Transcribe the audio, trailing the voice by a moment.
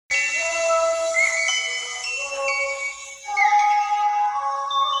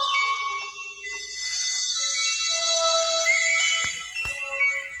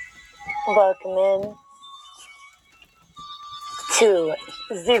Welcome in to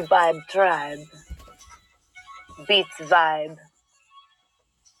the Vibe Tribe. Beats Vibe.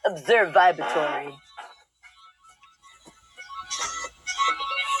 Observe Vibatory.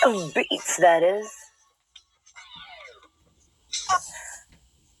 Of beats, that is.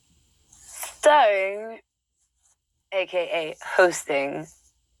 Starring, aka hosting,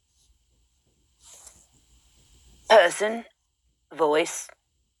 person, voice,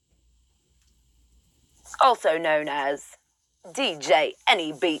 also known as DJ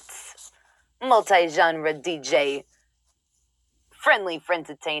Any Beats, multi-genre DJ, friendly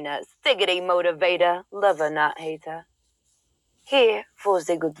friend-entertainer, stiggity motivator, lover not hater, here for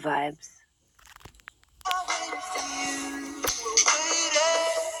the good vibes.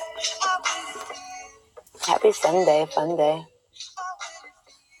 Happy Sunday, fun day.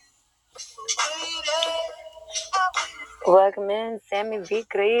 Welcome in, Sammy V.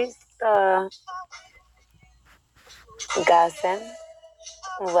 Cristo. Gassen,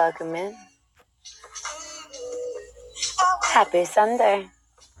 welcome in. Happy Sunday.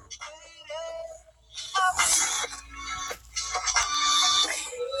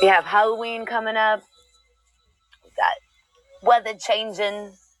 We have Halloween coming up. We got weather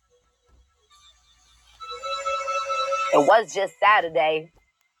changing. It was just Saturday.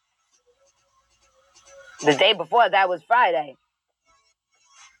 The day before that was Friday.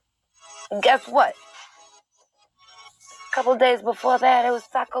 And guess what? A couple days before that, it was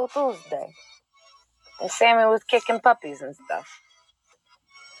Taco Tuesday. And Sammy was kicking puppies and stuff.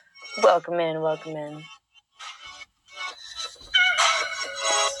 Welcome in, welcome in.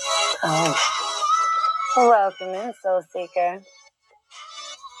 Oh. Welcome in, Soul Seeker.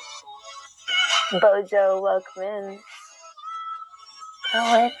 Bojo, welcome in.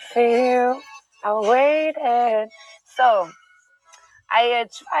 I wait for you. I waited. So, I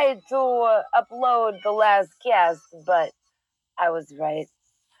tried to upload the last cast, but I was right.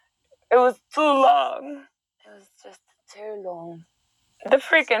 It was too long. It was just too long. The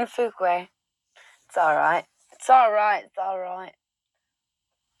freaking Fuquay. It's alright. It's alright. It's alright.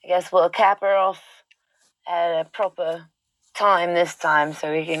 I guess we'll cap her off at a proper time this time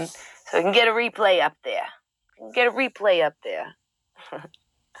so we can get a replay up there.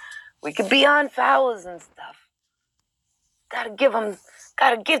 We could be on fouls and stuff. Gotta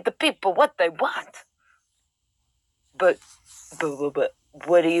give the people what they want. But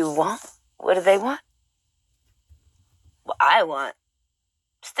what do you want? What do they want? Well, I want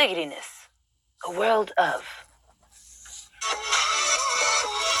stickiness. A world of.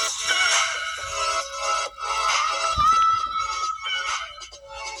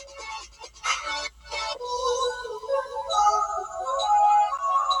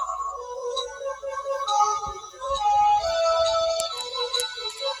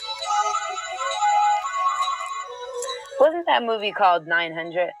 Wasn't that movie called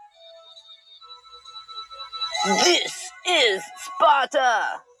 900? This is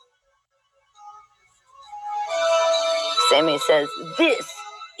Sparta! Sammy says, this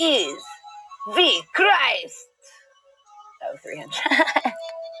is the Christ! Oh, 300.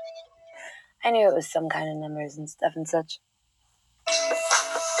 I knew it was some kind of numbers and stuff and such.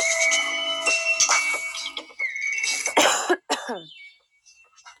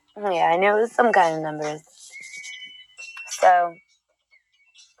 Yeah, I knew it was some kind of numbers. So,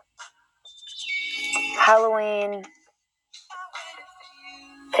 Halloween,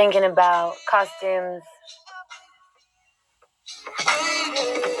 thinking about costumes.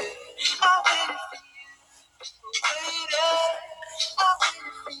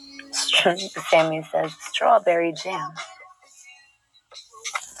 Sammy says, strawberry jam.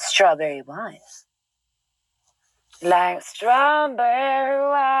 Strawberry wine. Like strawberry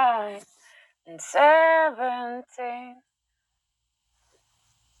wine in 17.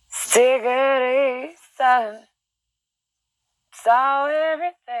 Stiggity sun. Saw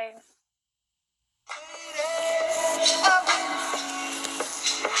everything.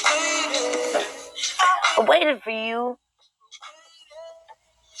 I waited for you.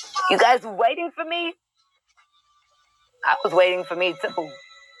 You guys were waiting for me? I was waiting for me too.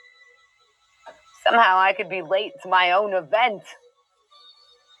 Somehow I could be late to my own event.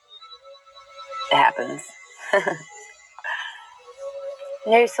 It happens.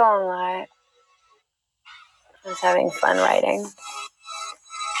 New song I was having fun writing.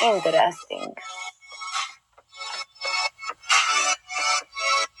 Interesting.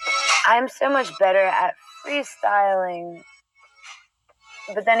 I'm so much better at freestyling.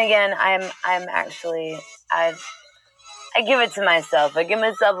 But then again, I give it to myself. I give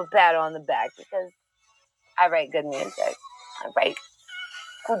myself a pat on the back because I write good music. I write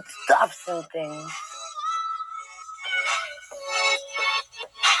foodstuffs and things.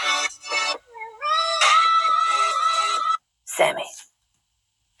 Sammy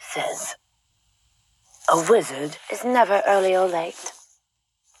says, a wizard is never early or late.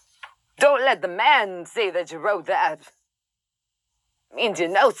 Don't let the man say that you wrote that. Means you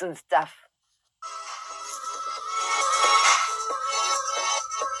know some stuff.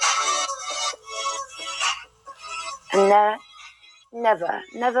 And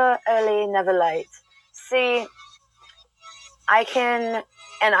never early, never late. See, I can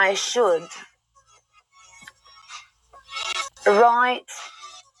and I should write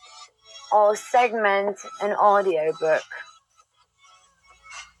or segment an audiobook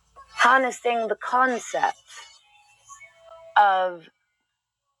harnessing the concept of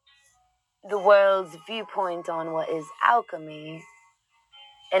the world's viewpoint on what is alchemy.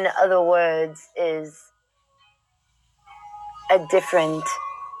 In other words, is a different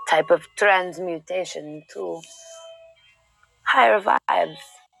type of transmutation to higher vibes,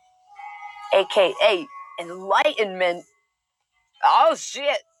 aka enlightenment. Oh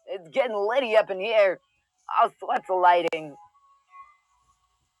shit, it's getting litty up in here. All sorts of lighting.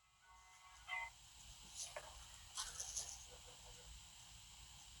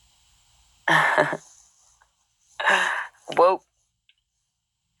 Woke.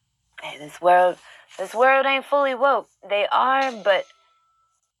 Hey, this world ain't fully woke. They are, but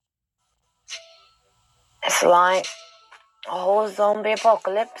it's like a whole zombie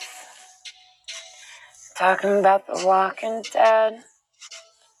apocalypse. Talking about the Walking Dead.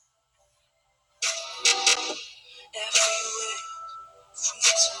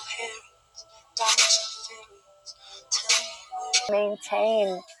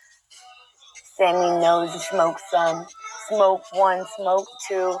 Maintain. Sammy knows the smoke some. Smoke one, smoke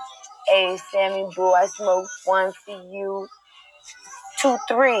two. Hey, Sammy boo, I smoked one for you. 2,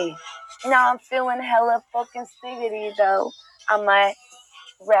 3. Now I'm feeling hella fucking spiggity though on my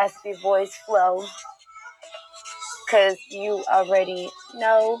raspy voice flow. Cause you already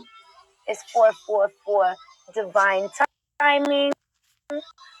know it's 444 divine timing.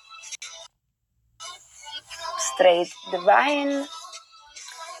 Straight divine.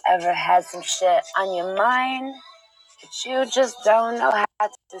 Ever had some shit on your mind, but you just don't know how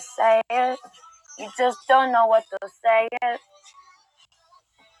to say it? You just don't know what to say it?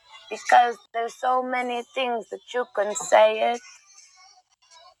 Because there's so many things that you can say it.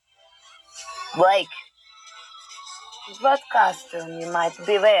 Like, what costume you might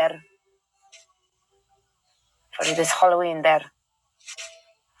be wear for this Halloween there?